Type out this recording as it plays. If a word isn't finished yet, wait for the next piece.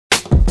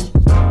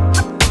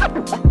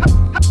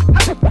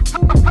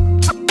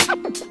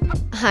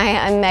Hi,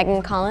 I'm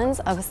Megan Collins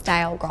of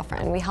Style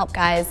Girlfriend. We help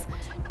guys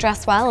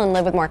dress well and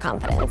live with more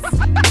confidence.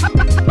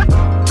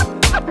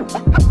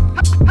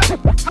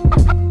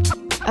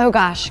 Oh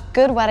gosh,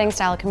 good wedding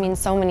style can mean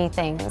so many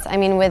things. I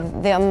mean,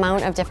 with the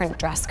amount of different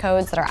dress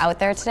codes that are out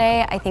there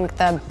today, I think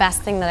the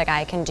best thing that a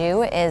guy can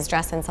do is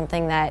dress in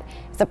something that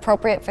is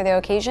appropriate for the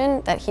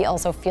occasion, that he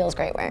also feels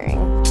great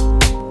wearing.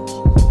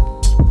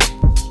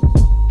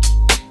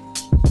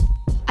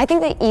 I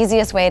think the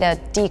easiest way to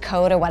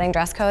decode a wedding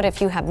dress code,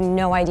 if you have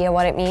no idea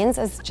what it means,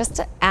 is just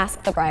to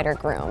ask the bride or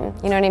groom.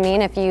 You know what I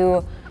mean? If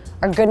you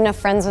are good enough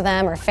friends with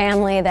them or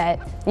family that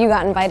you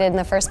got invited in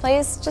the first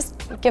place,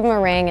 just give them a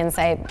ring and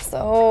say,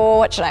 so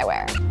what should I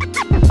wear?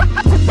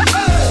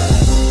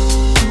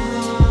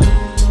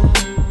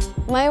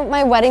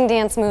 My wedding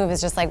dance move is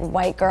just like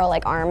white girl,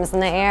 like arms in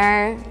the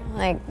air,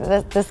 like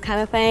this kind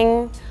of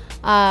thing.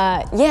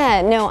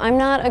 Yeah, no, I'm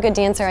not a good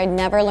dancer. I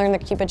never learned the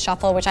Cupid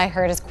Shuffle, which I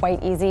heard is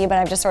quite easy, but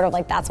I've just sort of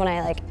like, that's when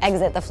I like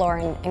exit the floor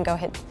and go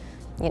hit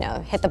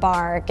the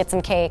bar, get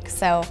some cake.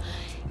 So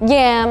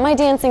yeah, my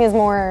dancing is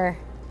more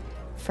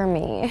for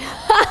me.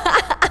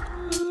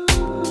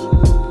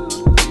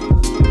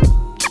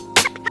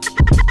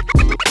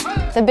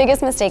 The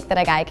biggest mistake that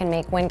a guy can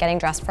make when getting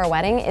dressed for a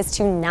wedding is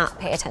to not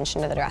pay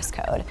attention to the dress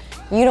code.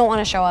 You don't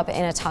want to show up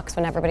in a tux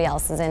when everybody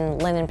else is in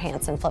linen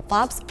pants and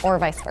flip-flops, or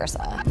vice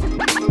versa.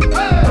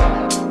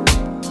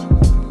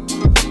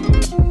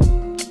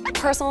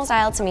 Personal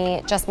style to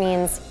me just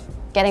means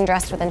getting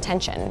dressed with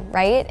intention,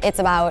 right? It's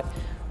about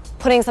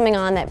putting something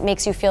on that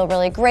makes you feel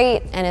really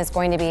great and is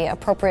going to be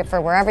appropriate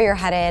for wherever you're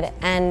headed,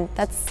 and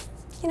that's,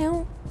 you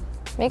know,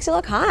 makes you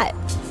look hot.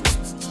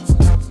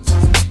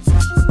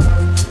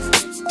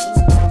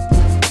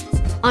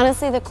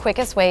 Honestly, the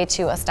quickest way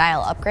to a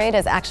style upgrade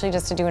is actually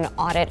just to do an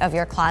audit of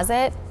your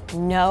closet.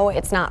 No,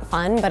 it's not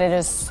fun, but it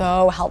is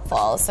so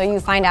helpful. So you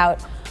find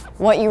out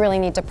what you really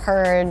need to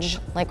purge,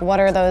 like what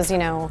are those, you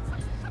know,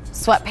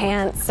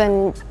 sweatpants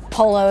and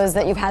polos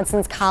that you've had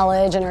since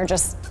college and are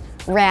just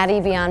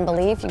ratty beyond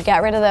belief. You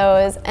get rid of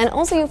those, and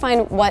also you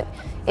find what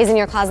is in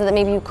your closet that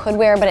maybe you could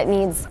wear, but it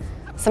needs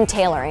some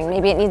tailoring.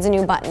 Maybe it needs a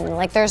new button.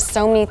 Like there's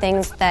so many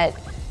things that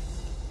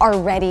are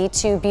ready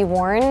to be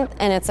worn,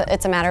 and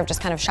it's a matter of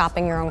just kind of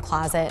shopping your own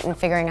closet and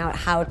figuring out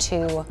how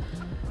to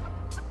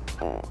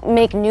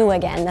make new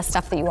again the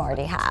stuff that you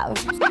already have.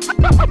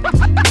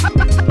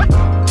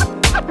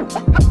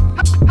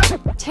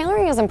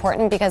 Tailoring is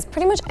important because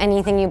pretty much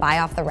anything you buy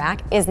off the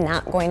rack is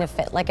not going to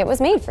fit like it was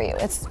made for you.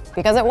 It's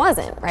because it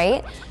wasn't,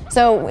 right?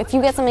 So if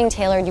you get something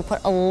tailored, you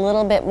put a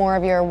little bit more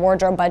of your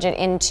wardrobe budget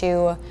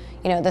into,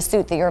 you know, the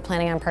suit that you were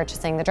planning on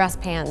purchasing, the dress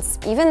pants,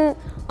 even,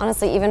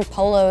 honestly, even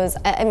polos,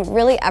 and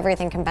really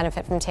everything can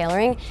benefit from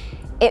tailoring.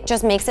 It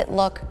just makes it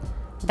look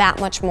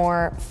that much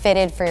more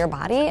fitted for your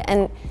body.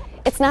 And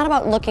it's not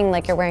about looking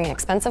like you're wearing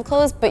expensive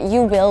clothes, but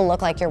you will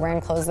look like you're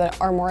wearing clothes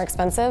that are more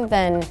expensive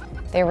than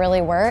they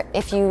really were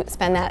if you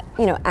spend that,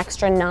 you know,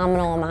 extra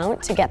nominal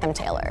amount to get them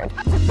tailored.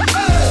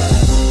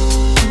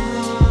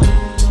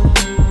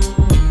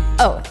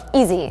 Oh,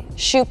 easy,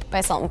 Shoop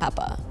by Salt and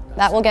Peppa.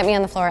 That will get me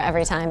on the floor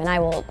every time, and I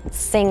will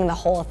sing the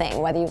whole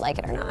thing, whether you like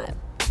it or not.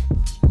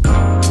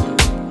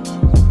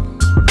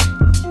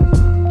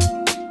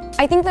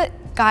 I think that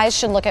guys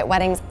should look at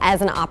weddings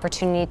as an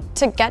opportunity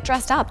to get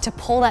dressed up, to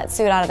pull that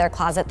suit out of their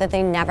closet that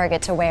they never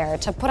get to wear,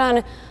 to put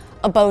on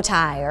a bow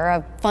tie or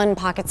a fun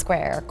pocket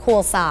square,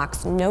 cool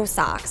socks, no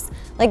socks.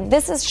 Like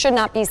should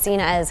not be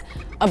seen as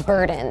a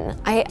burden.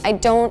 I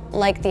don't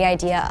like the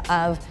idea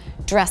of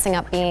dressing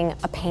up being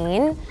a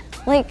pain.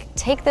 Like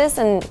take this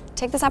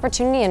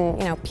opportunity and,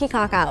 you know,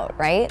 peacock out,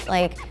 right?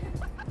 Like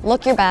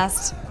look your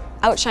best,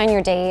 outshine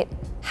your date,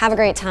 have a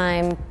great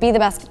time, be the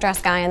best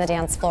dressed guy on the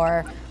dance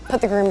floor,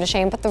 put the groom to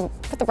shame, put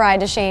the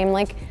bride to shame,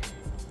 like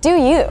do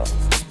you.